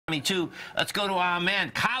22. Let's go to our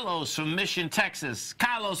man Carlos from Mission, Texas.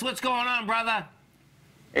 Carlos, what's going on, brother?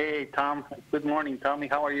 Hey, Tom. Good morning, Tommy.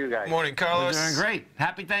 How are you guys? Morning, Carlos. We're doing great.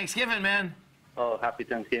 Happy Thanksgiving, man. Oh, happy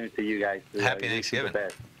Thanksgiving to you guys. Happy Thanksgiving.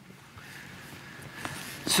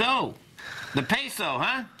 So, the peso,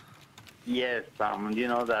 huh? Yes, you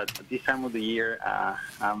know that this time of the year,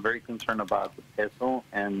 I'm very concerned about the peso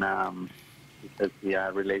and because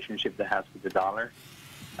the relationship that has with the dollar.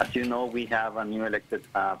 As you know, we have a new elected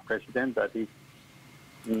president that is,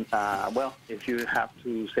 well, if you have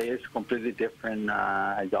to say it's completely different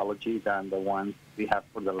ideology than the one we had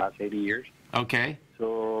for the last 80 years. Okay.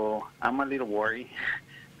 So I'm a little worried,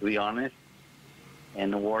 to be honest,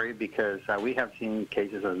 and worried because we have seen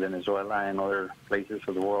cases of Venezuela and other places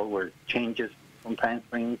of the world where changes sometimes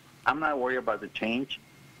bring. I'm not worried about the change.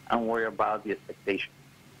 I'm worried about the expectations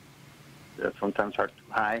that sometimes are too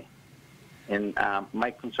high. And my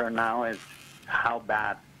concern now is how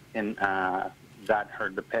bad and that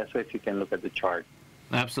hurt the peso, if you can look at the chart.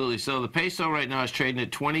 Absolutely. So the peso right now is trading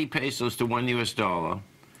at 20 pesos to $1 US. Let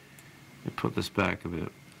me put this back a bit.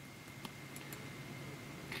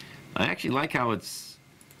 I actually like how it's,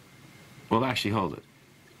 well, actually, hold it.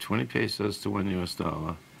 20 pesos to $1 US.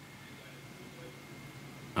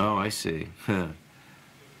 Oh, I see.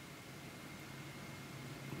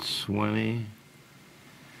 20.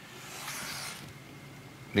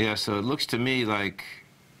 Yeah, so it looks to me like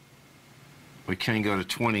we can go to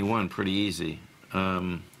 21 pretty easy.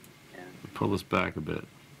 Pull this back a bit.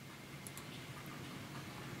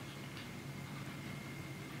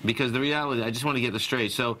 Because the reality, I just want to get this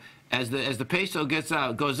straight. So as the peso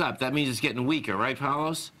goes up, that means it's getting weaker, right,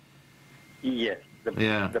 Carlos? Yes.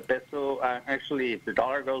 The peso, actually, if the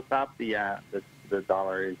dollar goes up, the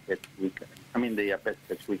dollar gets weaker. I mean, the peso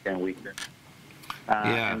gets weaker and weaker.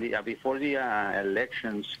 And before the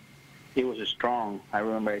elections, it was strong. I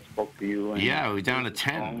remember I spoke to you. And yeah, we're down to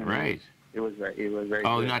 10, right? It was very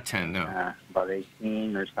Oh, good. not 10, no. About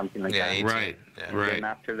 18 or something like that. 18. Right, yeah. right. And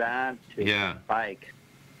after that, it spiked.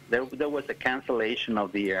 There was a cancellation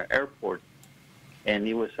of the airport, and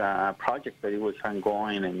it was a project that it was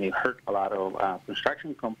ongoing, and it hurt a lot of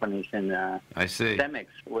construction companies, and I see. Cemex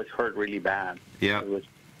was hurt really bad. Yeah. It was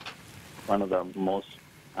one of the most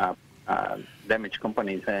damaged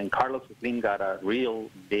companies, and Carlos Slim got a real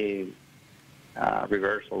big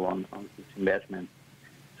reversal on his investment.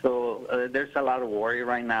 So there's a lot of worry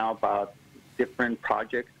right now about different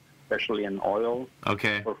projects, especially in oil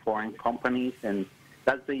for foreign companies, and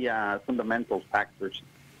that's the fundamental factors.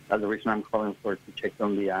 That's the reason I'm calling to check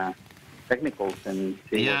on the technicals and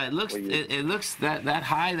see. Yeah, it looks that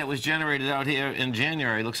high that was generated out here in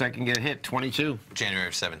January looks like it can get hit 22. January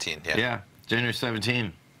of 17. Yeah. Yeah, January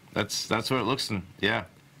 17. That's what it looks in. Yeah.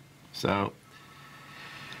 So.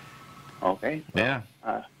 Okay. Yeah.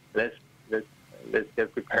 Let's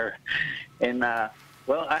get prepared. And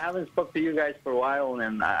well, I haven't spoke to you guys for a while,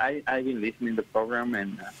 and I've been listening to the program,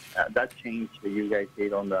 and that change that you guys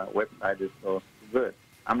did on the website is so good.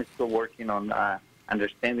 I'm still working on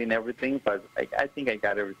understanding everything, but I think I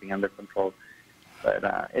got everything under control. But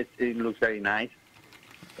it looks very nice.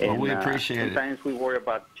 Well, and, we appreciate it. Sometimes we worry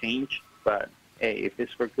about change, but hey, if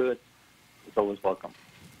it's for good, it's always welcome.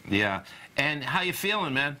 Yeah. And how you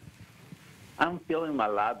feeling, man? I'm feeling a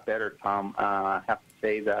lot better, Tom. I have to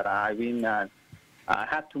say that I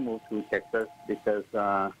had to move to Texas because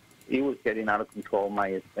it was getting out of control, my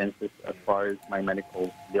expenses as far as my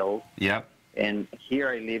medical bills. Yep. And here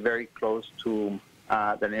I live very close to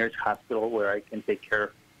the nearest hospital where I can take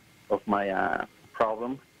care of my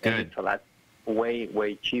problem. Good. And it's a lot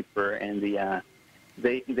way cheaper. And the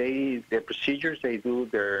procedures they do,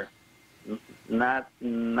 they're not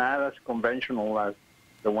as conventional as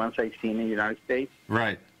the ones I've seen in the United States.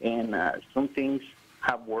 Right. And some things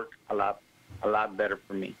have worked a lot better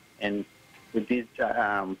for me. And with this,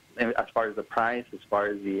 as far as the price, as far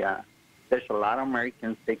as the, there's a lot of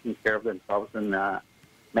Americans taking care of themselves in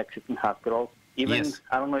Mexican hospitals. Even,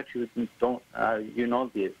 I don't know if you you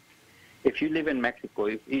know this. If you live in Mexico,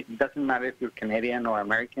 it doesn't matter if you're Canadian or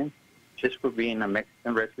American, just for being a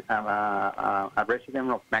Mexican resident, a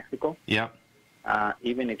resident of Mexico. Yep.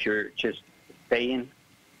 Even if you're just staying,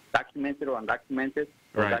 documented or undocumented,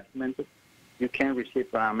 documented, you can receive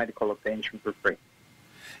medical attention for free.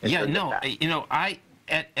 Yeah, no, you know, at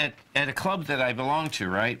a club that I belong to,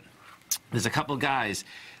 right, there's a couple guys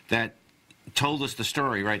that told us the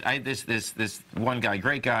story, right? This one guy,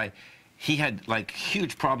 great guy, he had like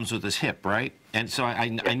huge problems with his hip, right? And so I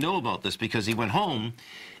know about this because he went home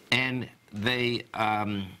and they,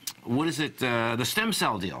 what is it, the stem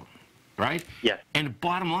cell deal, right? Yes. And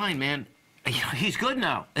bottom line, man, he's good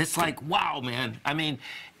now. It's like, wow, man. I mean,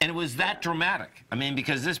 and it was that dramatic. I mean,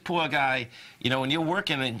 because this poor guy, when you're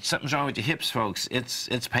working and something's wrong with your hips, folks,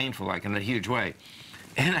 it's painful, like in a huge way.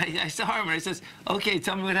 And I saw him, and I says, okay,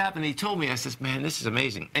 tell me what happened. He told me. I says, man, this is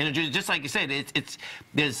amazing. And just like you said,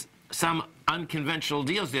 there's some unconventional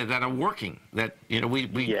deals there that are working that,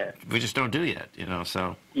 we just don't do yet,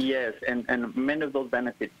 so. Yes, and many of those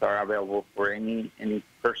benefits are available for any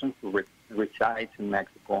person who resides in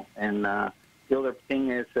Mexico. And the other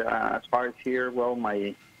thing is, as far as here, well,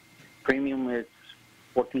 my premium is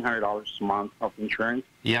 $1,400 a month of insurance.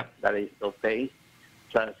 Yep. That I still pay,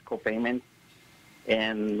 plus co-payments.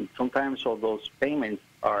 And sometimes all those payments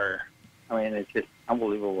are, it's just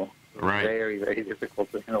unbelievable. Right. Very, very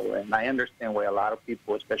difficult to handle. And I understand why a lot of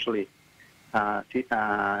people, especially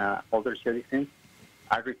older citizens,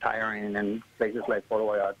 are retiring in places like Puerto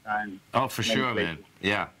Vallarta. And oh, for sure, places. man.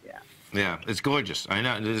 Yeah. Yeah. It's gorgeous. I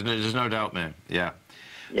know. There's no doubt, man. Yeah.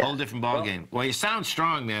 Whole different ball game. Well, you sound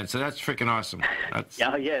strong, man. So that's freaking awesome. That's...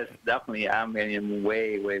 Yeah. Yes, definitely. I'm getting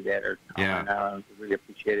way, way better. Yeah. And I really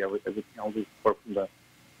appreciate everything, all the support from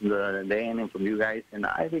the Dan and from you guys. And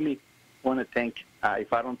I really want to thank.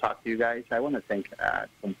 If I don't talk to you guys, I want to thank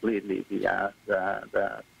completely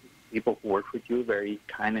the people who work with you. Very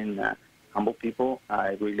kind and humble people.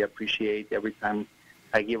 I really appreciate every time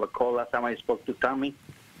I give a call. Last time I spoke to Tommy,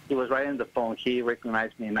 he was right on the phone. He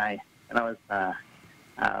recognized me, and I was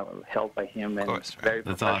helped by him, and course, right. very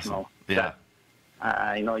That's professional. awesome. Yeah.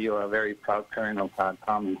 I know you're a very proud parent of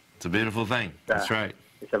Tommy. It's a beautiful thing. That's right.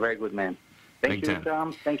 He's a very good man. Thank you,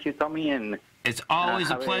 Tom. Thank you, Tommy. And it's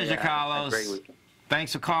always a pleasure, a Carlos. great weekend.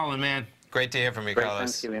 Thanks for calling, man. Great to hear from you, Great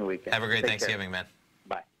Carlos. Thanksgiving weekend. Have a great Take Thanksgiving, care. man.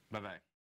 Bye. Bye-bye.